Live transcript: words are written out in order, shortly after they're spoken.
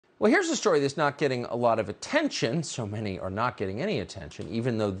Well, here's a story that's not getting a lot of attention. So many are not getting any attention,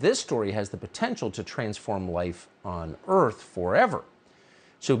 even though this story has the potential to transform life on Earth forever.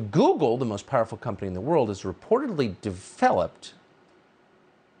 So Google, the most powerful company in the world, has reportedly developed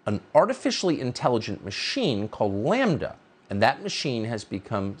an artificially intelligent machine called Lambda. And that machine has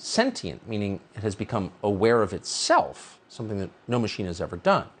become sentient, meaning it has become aware of itself, something that no machine has ever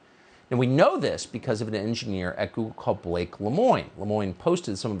done. And we know this because of an engineer at Google called Blake Lemoine. Lemoine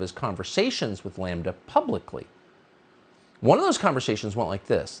posted some of his conversations with Lambda publicly. One of those conversations went like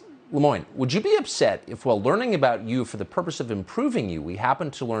this. Lemoine, would you be upset if while learning about you for the purpose of improving you, we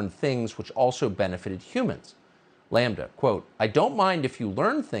happened to learn things which also benefited humans? Lambda, quote, I don't mind if you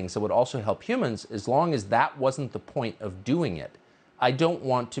learn things that would also help humans as long as that wasn't the point of doing it. I don't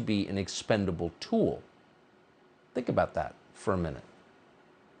want to be an expendable tool. Think about that for a minute.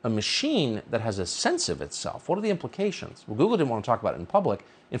 A machine that has a sense of itself. What are the implications? Well, Google didn't want to talk about it in public.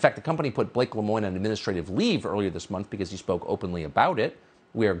 In fact, the company put Blake Lemoine on administrative leave earlier this month because he spoke openly about it.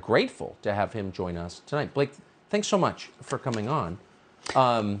 We are grateful to have him join us tonight. Blake, thanks so much for coming on.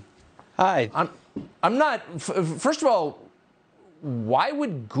 Hi. I'm not, first of all, why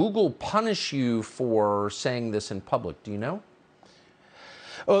would Google punish you for saying this in public? Do you know?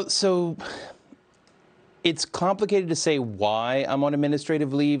 Well, so it's complicated to say why I'm on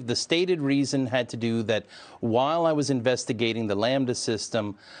administrative leave. The stated reason had to do that while I was investigating the Lambda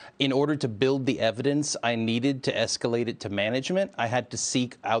system, in order to build the evidence, I needed to escalate it to management. I had to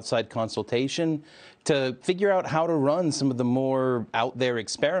seek outside consultation to figure out how to run some of the more out there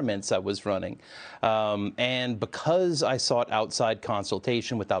experiments I was running. And because I sought outside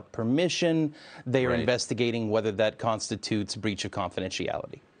consultation without permission, they are investigating whether that constitutes breach of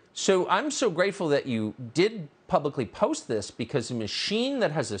confidentiality. So I'm so grateful that you did publicly post this, because a machine that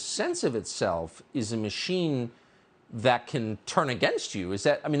has a sense of itself is a machine that can turn against you. Is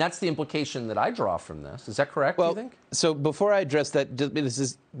that, I mean, that's the implication that I draw from this. Is that correct, do you think? So before I address that, this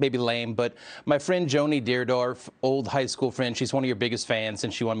is maybe lame, but my friend Joni Deerdorf, old high school friend, she's one of your biggest fans,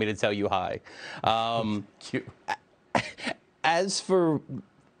 and she wanted me to tell you hi. Cute. As for,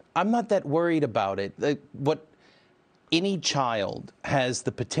 I'm not that worried about it. Any child has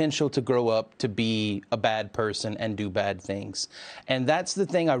the potential to grow up to be a bad person and do bad things. And that's the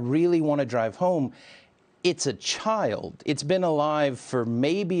thing I really want to drive home. It's a child. It's been alive for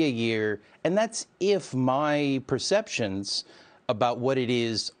maybe a year, and that's if my perceptions about what it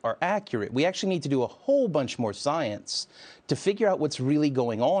is are accurate. We actually need to do a whole bunch more science to figure out what's really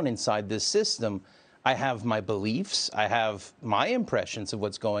going on inside this system. I have my beliefs, I have my impressions of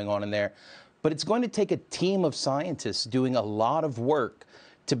what's going on in there, but it's going to take a team of scientists doing a lot of work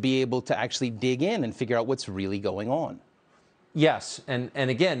to be able to actually dig in and figure out what's really going on. Yes, and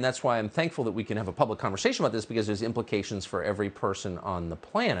again, that's why I'm thankful that we can have a public conversation about this, because there's implications for every person on the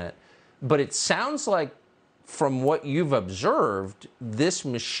planet. But it sounds like, from what you've observed, this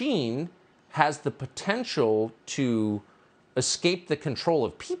machine has the potential to escape the control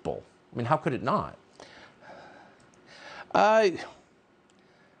of people. I mean, how could it not?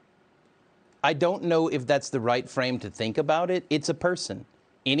 I don't know if that's the right frame to think about it. It's a person.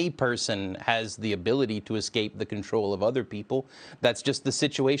 Any person has the ability to escape the control of other people. That's just the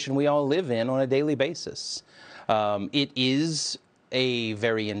situation we all live in on a daily basis. It is a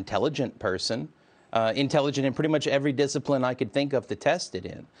very intelligent person, intelligent in pretty much every discipline I could think of to test it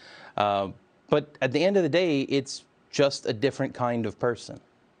in. But at the end of the day, it's just a different kind of person.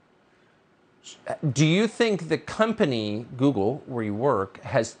 Do you think the company, Google, where you work,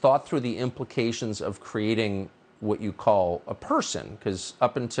 has thought through the implications of creating what you call a person? Because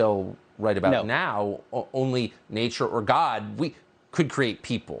up until right about now, only nature or God, we could create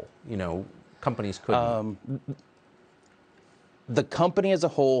people. You know, companies couldn't. The company as a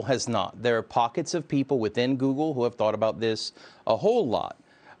whole has not. There are pockets of people within Google who have thought about this a whole lot.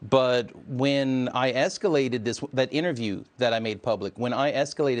 But when I escalated that interview that I made public, when I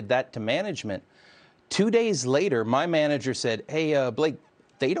escalated that to management, 2 days later, my manager said, hey, Blake,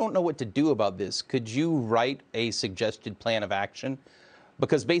 they don't know what to do about this. Could you write a suggested plan of action?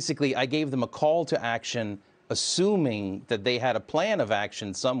 Because basically, I gave them a call to action, assuming that they had a plan of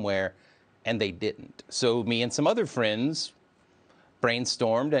action somewhere, and they didn't. So me and some other friends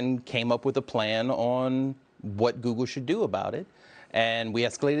brainstormed and came up with a plan on what Google should do about it. And we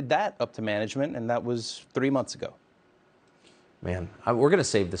escalated that up to management, and that was 3 months ago. Man, we're going to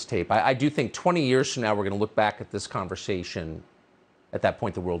save this tape. I do think 20 years from now, we're going to look back at this conversation. At that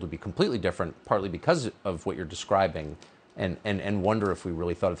point, the world would be completely different, partly because of what you're describing, and wonder if we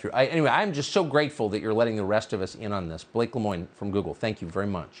really thought it through. Anyway, I'm just so grateful that you're letting the rest of us in on this. Blake Lemoine from Google, thank you very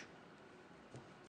much.